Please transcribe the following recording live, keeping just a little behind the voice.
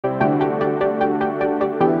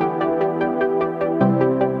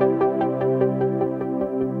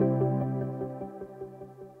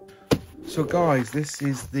So guys, this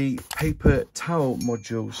is the paper towel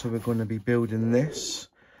module. So we're going to be building this.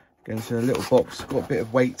 Again, it's in a little box. It's got a bit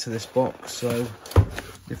of weight to this box, so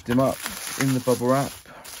lift him up in the bubble wrap.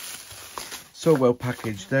 So well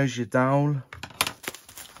packaged. There's your dowel.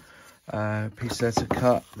 Piece there to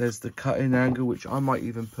cut. There's the cutting angle, which I might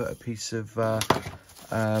even put a piece of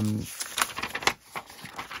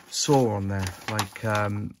saw on there, like a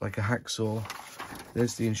hacksaw.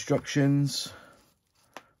 There's the instructions,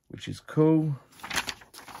 which is cool.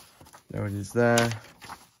 There it is there.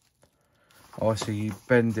 Oh, I see, you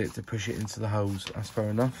bend it to push it into the holes. That's fair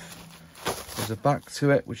enough. There's a back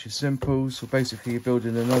to it, which is simple. So basically you're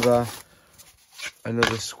building another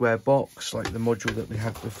square box like the module that we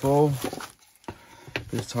had before.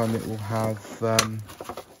 This time it will have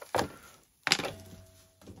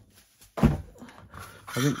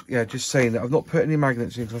I think, yeah, just saying that I've not put any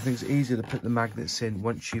magnets in because I think it's easier to put the magnets in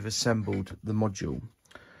once you've assembled the module.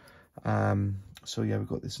 So yeah, we've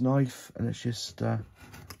got this knife, and it's just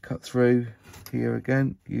cut through here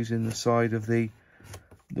again using the side of the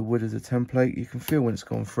wood of the template. You can feel when it's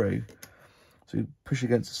gone through. So you push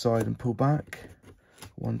against the side and pull back.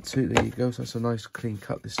 1, 2, there you go. So that's a nice clean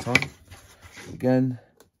cut this time. Again,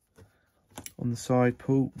 on the side,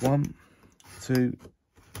 pull 1, 2,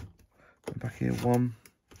 and back here 1,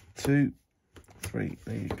 2, 3.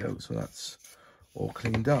 There you go. So that's all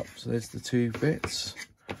cleaned up. So there's the 2 bits.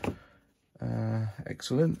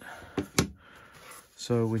 Excellent.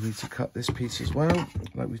 So we need to cut this piece as well,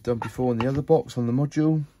 like we've done before in the other box on the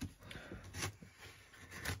module.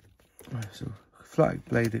 So flat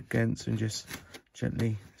blade against and just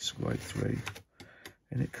gently swipe through,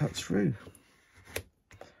 and it cuts through.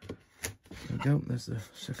 There we go. There's the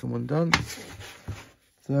second one done.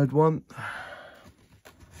 Third one.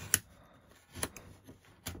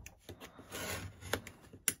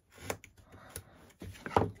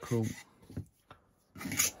 Cool.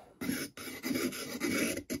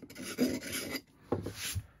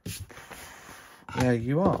 There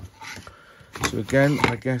you are. So again,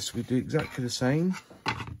 I guess we do exactly the same.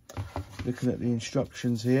 Looking at the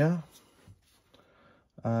instructions here.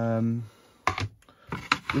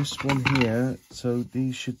 This one here, so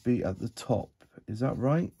these should be at the top. Is that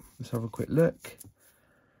right? Let's have a quick look.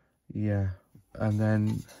 Yeah. And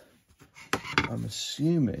then I'm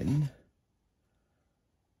assuming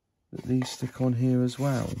that these stick on here as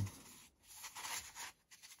well.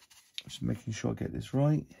 Just making sure I get this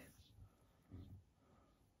right.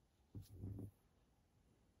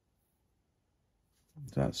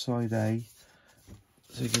 That's side A.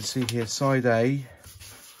 So you can see here, side A,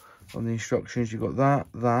 on the instructions, you've got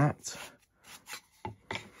that.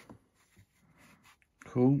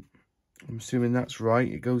 Cool. I'm assuming that's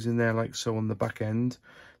right. It goes in there like so on the back end.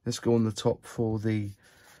 Let's go on the top for the,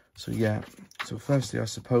 so yeah. So firstly, I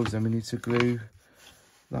suppose then we need to glue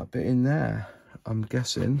that bit in there, I'm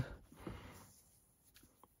guessing.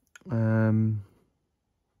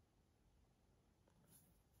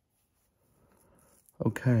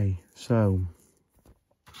 Okay, so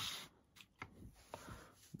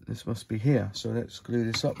this must be here. So let's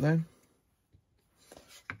glue this up then,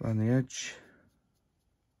 around the edge.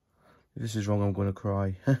 If this is wrong, I'm going to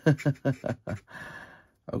cry.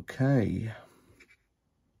 Okay.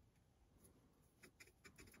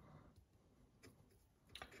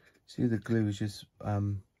 See, the glue is just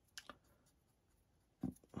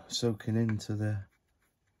soaking into the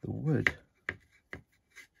wood.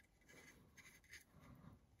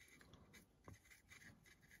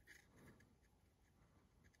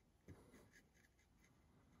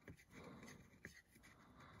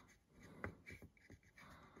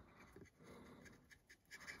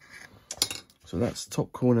 So that's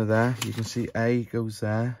top corner there. You can see A goes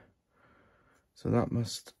there. So that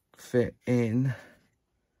must fit in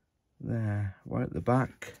there, right at the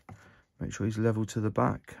back. Make sure he's level to the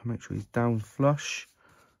back. Make sure he's down flush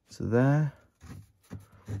to there.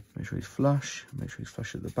 Make sure he's flush. Make sure he's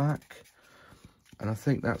flush at the back. And I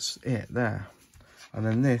think that's it there. And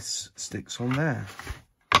then this sticks on there.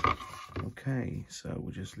 Okay, so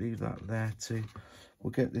we'll just leave that there too.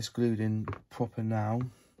 We'll get this glued in proper now,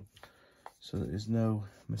 so that there's no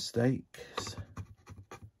mistakes.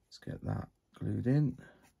 Let's get that glued in.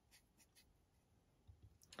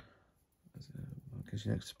 Gives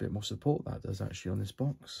you a bit more support, that does actually, on this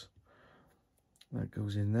box. That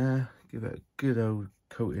goes in there. Give it a good old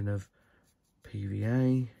coating of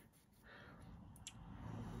PVA.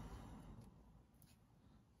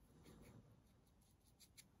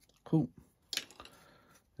 Cool.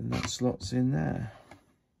 And that slots in there.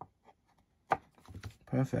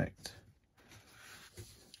 Perfect.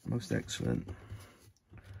 Most excellent.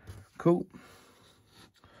 Cool.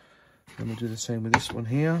 Then we'll do the same with this one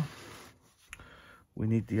here. We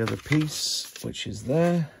need the other piece, which is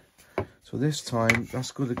there. So this time,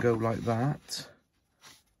 that's got to go like that.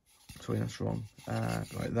 Sorry, that's wrong.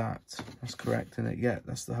 Like that. That's correct, isn't it? Yeah,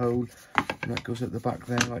 that's the hole. And that goes at the back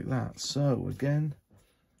there like that. So again,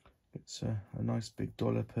 it's a nice big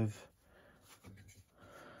dollop of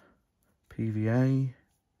PVA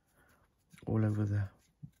all over the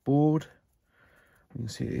board. You can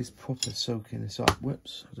see it is proper soaking this up.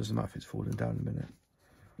 Whoops, it doesn't matter if it's falling down in a minute.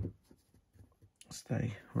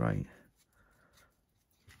 Stay, right.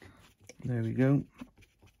 There we go.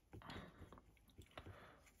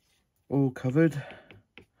 All covered.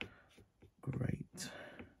 Great.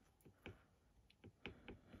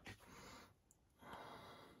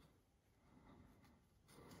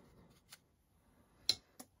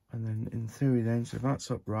 And then in theory then, so if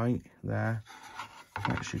that's upright there,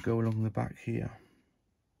 that should go along the back here.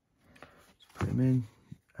 Let's put them in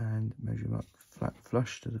and measure them up flat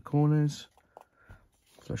flush to the corners,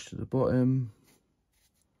 flush to the bottom.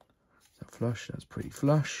 That flush, that's pretty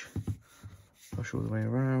flush. Flush all the way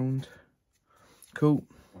around. Cool.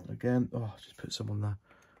 Again, oh, just put some on the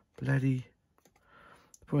bloody,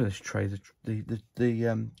 probably this tray,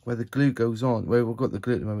 the where the glue goes on, where we've got the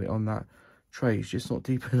glue at the moment on that tray, it's just not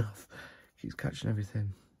deep enough. Keeps catching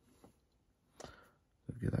everything.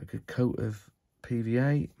 Get that good coat of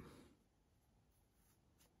PVA.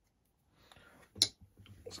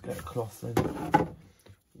 Let's get a cloth then.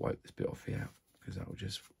 Wipe this bit off here because that will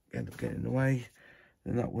just end up getting in the way.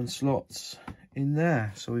 Then that one slots in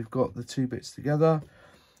there. So we've got the two bits together.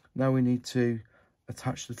 Now we need to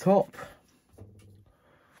attach the top.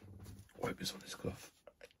 Wipe this on this cloth.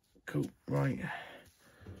 Cool, right.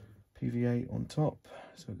 PVA on top,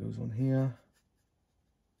 so it goes on here.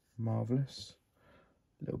 Marvellous.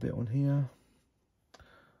 A little bit on here.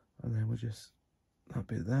 And then we'll just, that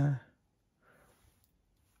bit there.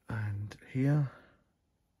 And here.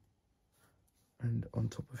 And on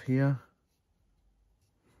top of here.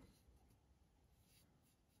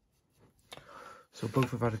 So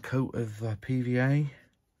both have had a coat of PVA. And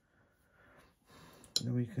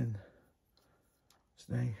then we can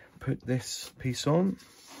put this piece on,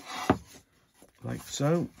 like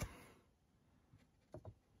so.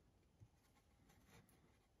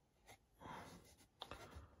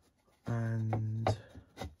 And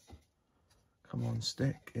come on,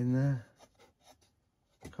 stick in there.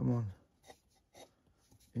 Come on.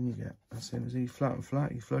 In you get. That's it. You flat and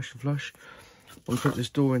flat, you flush and flush. I'll put this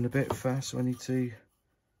door in a bit first, so I need to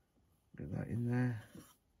get that in there.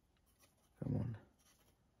 Come on.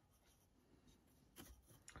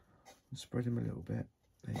 Spread him a little bit.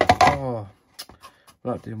 There you go. Oh,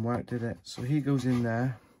 well, that didn't work, did it? So he goes in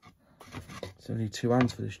there. It's only 2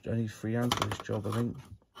 hands for this. I need 3 hands for this job, I think.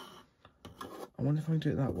 I wonder if I can do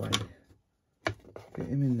it that way. Get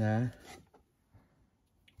him in there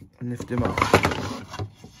and lift him up.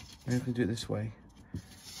 Maybe I can do it this way.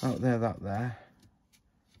 Out there, that there.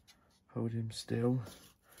 Hold him still.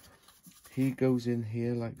 He goes in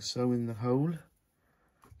here like so in the hole.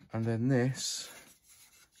 And then this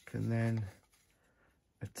can then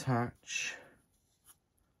attach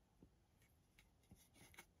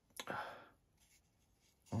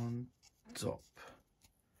on top.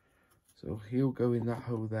 So he'll go in that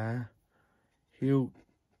hole there, he'll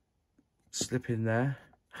slip in there,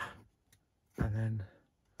 and then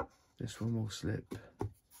this one will slip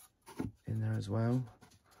in there as well.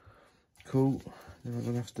 Cool. Then I'm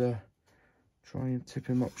gonna have to try and tip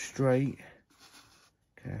him up straight.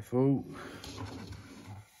 Careful.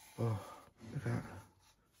 Oh, look at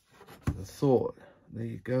that. The thought. There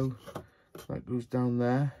you go. That goes down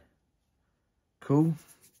there. Cool.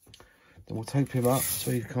 Then we'll tape him up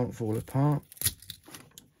so he can't fall apart.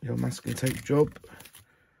 Your masking tape job.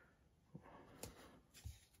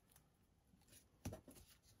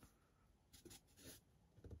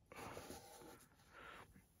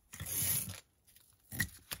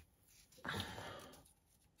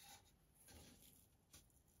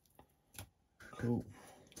 Cool.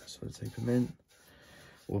 So tape him in.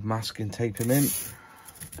 Or masking tape him in.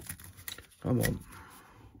 Come on.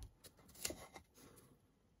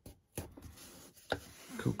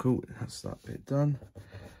 Cool, cool. That's that bit done.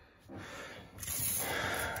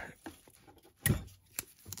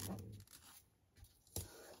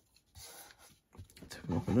 Tip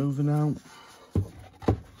him up and over now.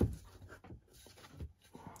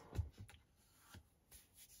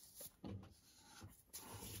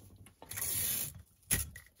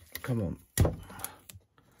 Come on.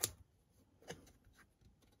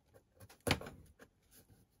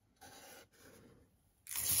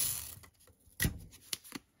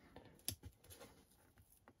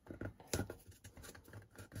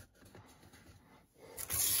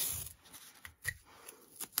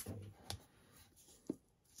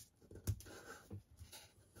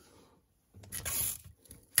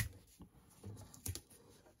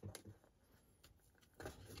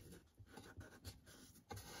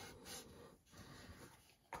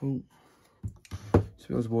 careful.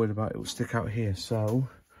 So I was worried about it will stick out here. So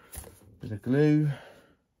a bit of glue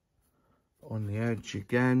on the edge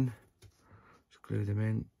again. Just glue them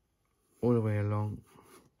in all the way along.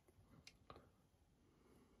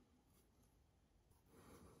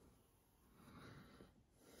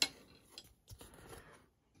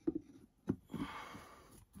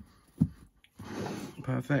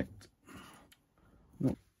 Perfect.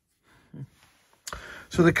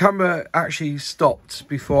 So the camera actually stopped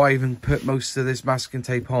before I even put most of this masking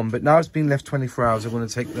tape on, but now it's been left 24 hours. I'm going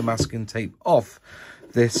to take the masking tape off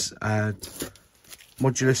this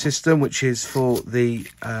modular system, which is for the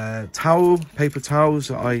paper towels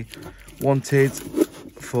that I wanted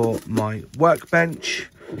for my workbench.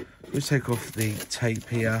 Let's take off the tape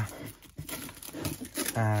here,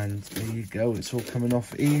 and there you go. It's all coming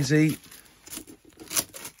off easy.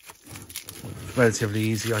 Relatively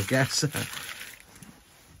easy, I guess.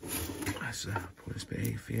 Let's pull this bit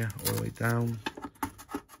here all the way down.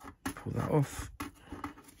 Pull that off.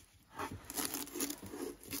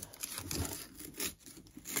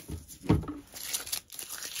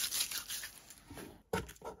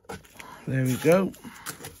 There we go.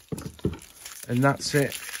 And that's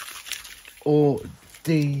it. All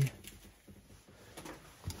de-taped.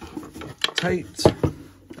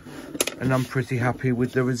 And I'm pretty happy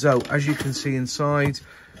with the result. As you can see inside,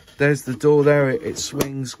 there's the door there. It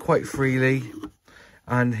swings quite freely.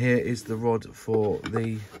 And here is the rod for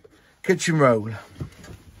the kitchen roll.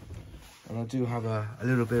 And I do have a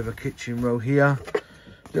little bit of a kitchen roll here.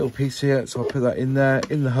 Little piece here, so I'll put that in there,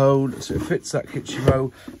 in the hole, so it fits that kitchen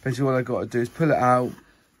roll. Basically what I got to do is pull it out.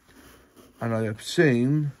 And I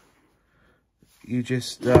assume you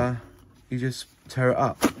just tear it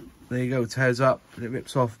up. There you go, tears up and it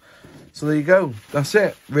rips off. So there you go, that's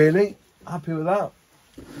it, really. Happy with that.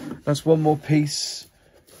 That's one more piece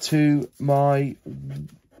to my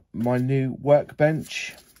new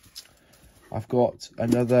workbench. I've got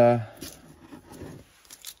another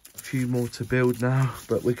few more to build now,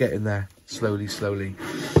 but we're getting there slowly.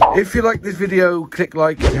 If you like this video, click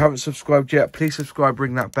like. If you haven't subscribed yet, please subscribe,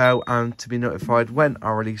 ring that bell, and to be notified when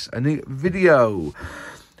I release a new video.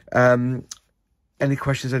 Any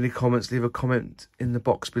questions, any comments, leave a comment in the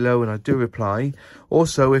box below and I do reply.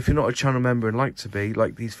 Also, if you're not a channel member and like to be,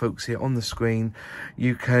 like these folks here on the screen,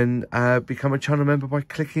 you can become a channel member by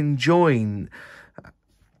clicking join.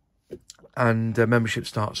 And membership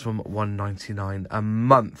starts from $1.99 a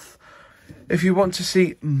month. If you want to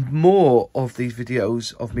see more of these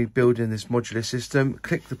videos of me building this modular system,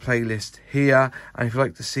 click the playlist here. And if you'd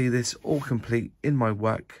like to see this all complete in my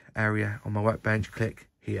work area, on my workbench, click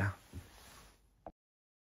here.